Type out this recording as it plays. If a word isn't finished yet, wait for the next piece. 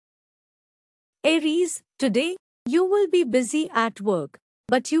Aries, today, you will be busy at work,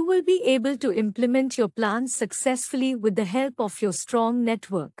 but you will be able to implement your plans successfully with the help of your strong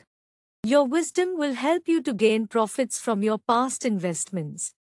network. Your wisdom will help you to gain profits from your past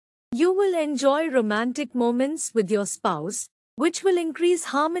investments. You will enjoy romantic moments with your spouse, which will increase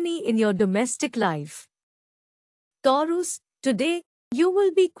harmony in your domestic life. Taurus, today, you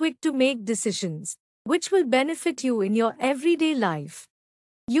will be quick to make decisions, which will benefit you in your everyday life.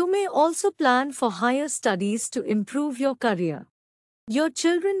 You may also plan for higher studies to improve your career. Your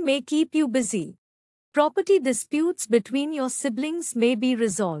children may keep you busy. Property disputes between your siblings may be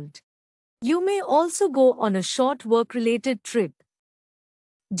resolved. You may also go on a short work-related trip.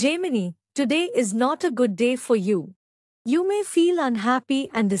 Gemini, today is not a good day for you. You may feel unhappy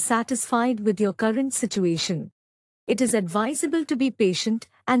and dissatisfied with your current situation. It is advisable to be patient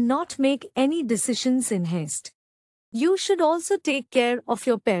and not make any decisions in haste. You should also take care of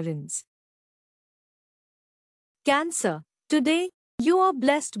your parents. Cancer, today, you are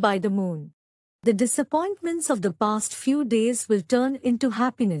blessed by the moon. The disappointments of the past few days will turn into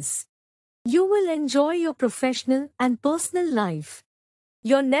happiness. You will enjoy your professional and personal life.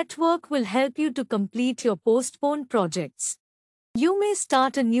 Your network will help you to complete your postponed projects. You may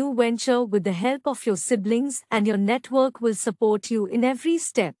start a new venture with the help of your siblings, and your network will support you in every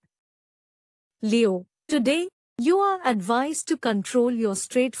step. Leo, today, you are advised to control your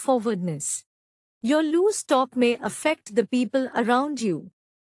straightforwardness. Your loose talk may affect the people around you.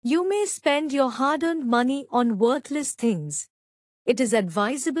 You may spend your hard-earned money on worthless things. It is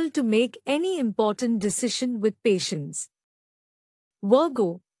advisable to make any important decision with patience.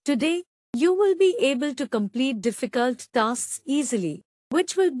 Virgo, today, you will be able to complete difficult tasks easily,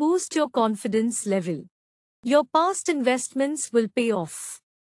 which will boost your confidence level. Your past investments will pay off.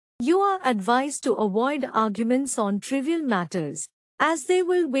 You are advised to avoid arguments on trivial matters, as they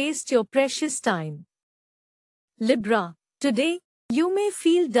will waste your precious time. Libra, today, you may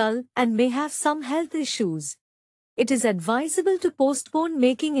feel dull and may have some health issues. It is advisable to postpone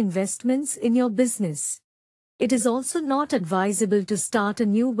making investments in your business. It is also not advisable to start a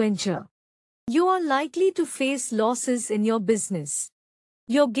new venture. You are likely to face losses in your business.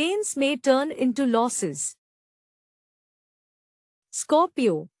 Your gains may turn into losses.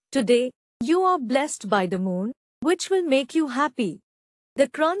 Scorpio, today, you are blessed by the moon, which will make you happy. The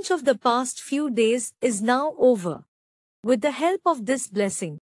crunch of the past few days is now over. With the help of this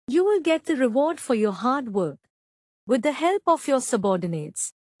blessing, you will get the reward for your hard work. With the help of your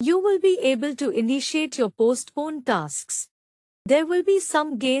subordinates, you will be able to initiate your postponed tasks. There will be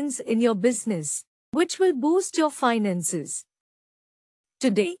some gains in your business, which will boost your finances.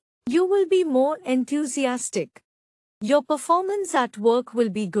 Today, you will be more enthusiastic. Your performance at work will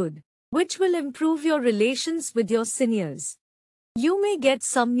be good, which will improve your relations with your seniors. You may get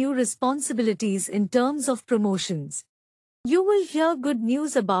some new responsibilities in terms of promotions. You will hear good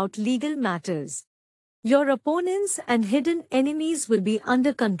news about legal matters. Your opponents and hidden enemies will be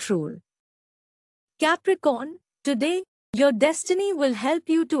under control. Capricorn, today, your destiny will help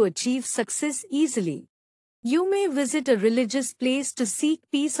you to achieve success easily. You may visit a religious place to seek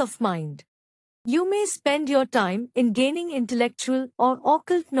peace of mind. You may spend your time in gaining intellectual or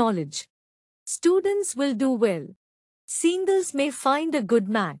occult knowledge. Students will do well. Singles may find a good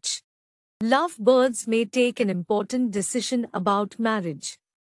match. Lovebirds may take an important decision about marriage.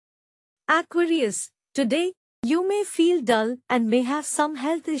 Aquarius, today, you may feel dull and may have some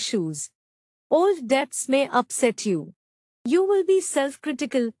health issues. Old debts may upset you. You will be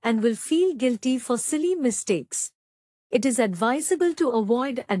self-critical and will feel guilty for silly mistakes. It is advisable to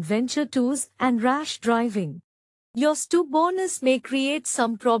avoid adventure tours and rash driving. Your stubbornness may create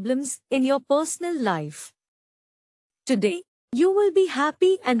some problems in your personal life. Today, you will be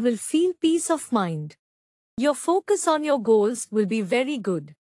happy and will feel peace of mind. Your focus on your goals will be very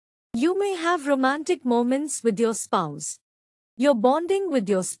good. You may have romantic moments with your spouse. Your bonding with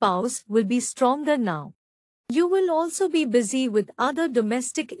your spouse will be stronger now. You will also be busy with other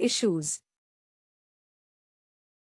domestic issues.